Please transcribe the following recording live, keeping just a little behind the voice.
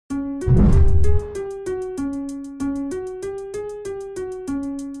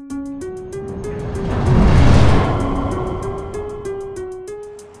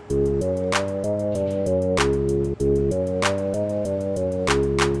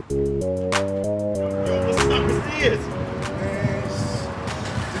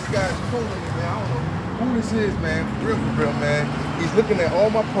this is, man. For real, man. He's looking at all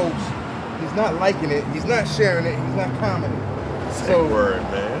my posts. He's not liking it. He's not sharing it. He's not commenting. So word,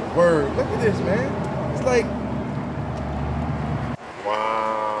 man. Word. Look at this, man. It's like,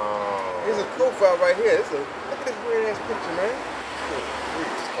 wow. There's a profile right here. Look at this weird ass picture, man.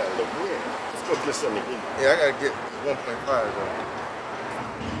 It's kind of look weird. Let's go get something to eat. Yeah, I gotta get 1.5 though.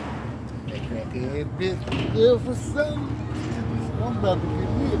 That crackhead bitch good for something. I'm about to get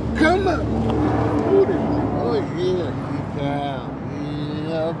me a come up. Oh yeah, keep down.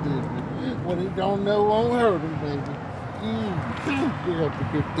 Yeah, baby. What he don't know won't hurt him, baby. You have to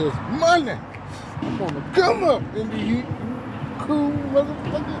get this money. I'm gonna come up in the heat. Cool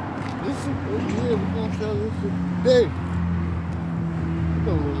motherfucker. Listen, oh yeah, we're gonna sell this shit today. It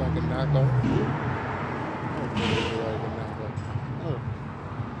don't look like a knockoff. It don't look like a knockoff. Oh.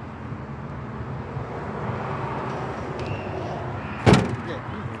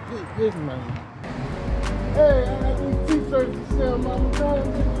 This man. Hey, I got these t-shirts to sell, mama. Come on,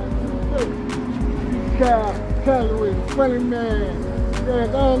 get my t-shirts. Callaway, funny man. Yeah,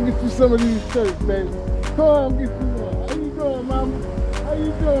 go on get you some of these shirts, baby. Come on, get you one. How you doing, mama? How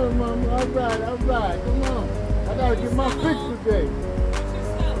you doing, mama? All right. Come on. I gotta get my fix today.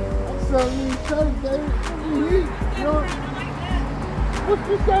 I'm selling these shirts, baby. You know? What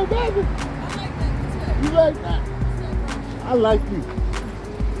you say, baby? You like that? I like you.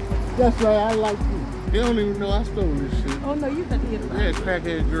 That's right, I like you. They don't even know I stole this shit. Oh no, you got to get it. Yeah,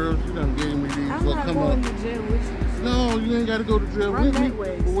 crackhead girls, you done gave me these. I'm not going to jail with you. No, you ain't got to go to jail with me.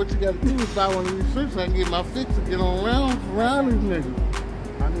 But what you got to do is buy one of these shirts so I can get my fix and get on around these niggas.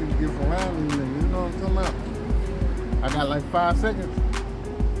 I need to get around these niggas, you know what I'm talking about? I got like 5 seconds.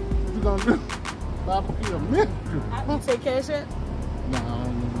 What you gonna do? Buy a minute. I can take cash out? No,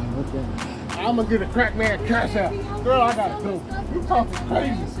 okay. I'm gonna get a crack man cash out. Girl, I gotta go. You talking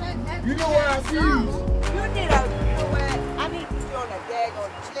crazy. You know what I see? You need a, you know what? I need to be on a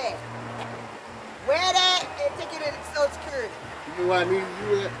daggone check. Wear that and take it into Social Security. You know what I need to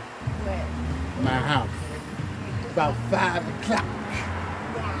do at? Where? My house. About 5 o'clock.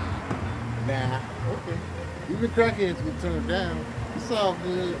 Nah, okay. Even crackheads can turn it down. It's all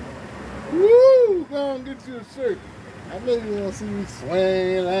good. Woo! Go on get you a shirt. I know you want to see me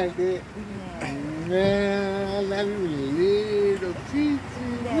swing like that. Nah, not even a little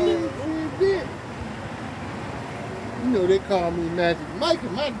teensy bit. You know they call me Magic Mike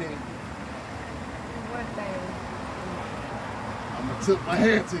in my day. One thing. I'm gonna tip my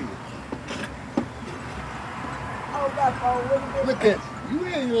hand to you. Oh, that phone, what you Look at you. You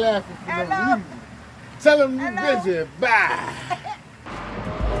ain't laughing for no Hello? reason. Tell them you Hello? busy. Bye.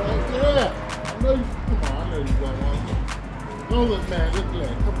 Yeah. I know you. Come on. I know you got one. Don't look, man. Look,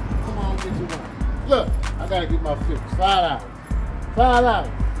 man. Come on, get you one. Look, I gotta get my fix. $5. $5.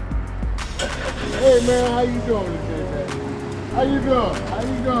 Hey, man, how you doing today, baby? How you doing? How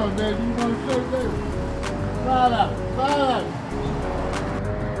you doing, baby? You want to say, baby? $5.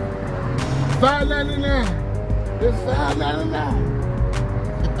 $5.99. It's $5.99.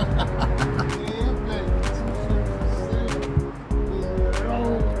 Yeah, baby.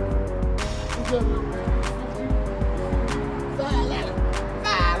 What's up, man?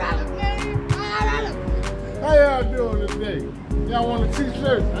 How y'all doing today? Y'all want a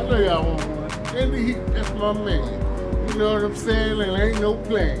t-shirt? I know y'all want one. Indieheat, that's my man. You know what I'm saying? There ain't no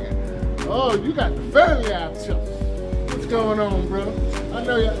plan. Oh, you got the family out here. What's going on, bro? I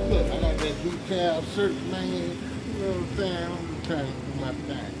know y'all. Look, I got that blue cow shirt, man. You know what I'm saying? I'm just trying to do my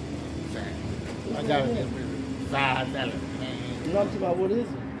thing. I gotta get rid of $5, man. You know about what is it?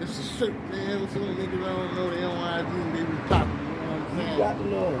 It's a shirt, man. Some niggas don't know they don't want to do. They be popping. You got to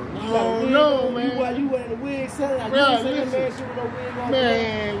know. No, man. Why you wearing the wig, son? Like Bro, you saying, listen. man, shit with no wig on.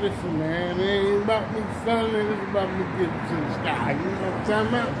 Man, listen, man. It ain't about me selling it. It's about me getting to the sky. You know what I'm talking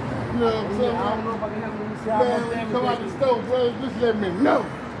about? You know what I'm saying? I don't know if I can have them inside. Man, when you come out the store, bro, just let me know.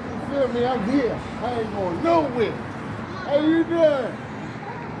 You feel me? I'm here. I ain't going nowhere. How you doing?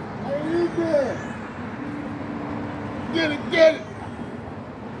 How you doing? Get it.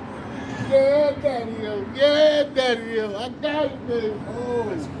 Yeah, daddy-o. Yeah, daddy-o. I got it, baby. Oh,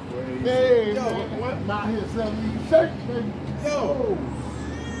 it's crazy. Hey, yo, man. What? I'm out here selling these shirts, baby. Yo. Oh.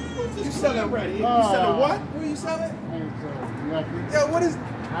 You selling ready? You selling what? What are you selling? I ain't selling nothing. Yo, what is...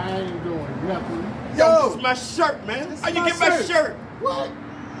 I ain't doing nothing. Yo, this is my shirt, man. How you get my shirt? What?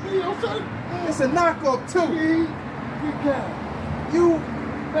 Your shirt? It's a knockoff, too. You,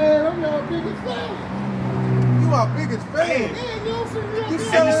 man, I'm your biggest fan. You our biggest fan. Man, you don't see me. You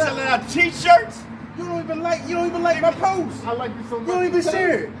selling out t-shirts? You don't even like my post. I like you so much. You don't even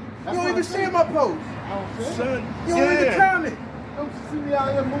share it. You don't even share my post. I don't share. Son, You don't even comment. Don't you see me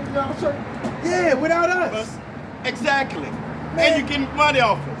out here moving y'all shirt? Yeah, without us. Exactly. And you getting money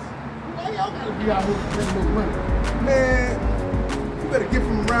off us. Man, y'all gotta be out here making no money. Man, you better get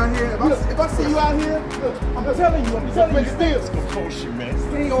from around here. If I see you out here, look, I'm telling you, It's compulsion, man.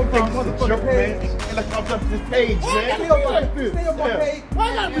 stay on my motherfucking Jerk, man. page. And I come up to this page, Why man. you gotta be like this? Stay on my page. Why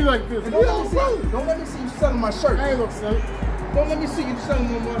you gotta be like this? And We don't sell it. don't let me see you selling my shirt. I ain't gonna sell it. Don't let me see you selling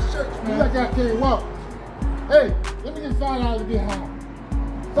no more shirts, You man. like I can't walk. Hey, let me get $5 to get home.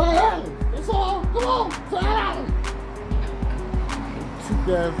 $5. It's all. Come on, $5.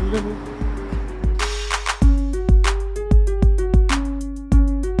 Cheap ass living.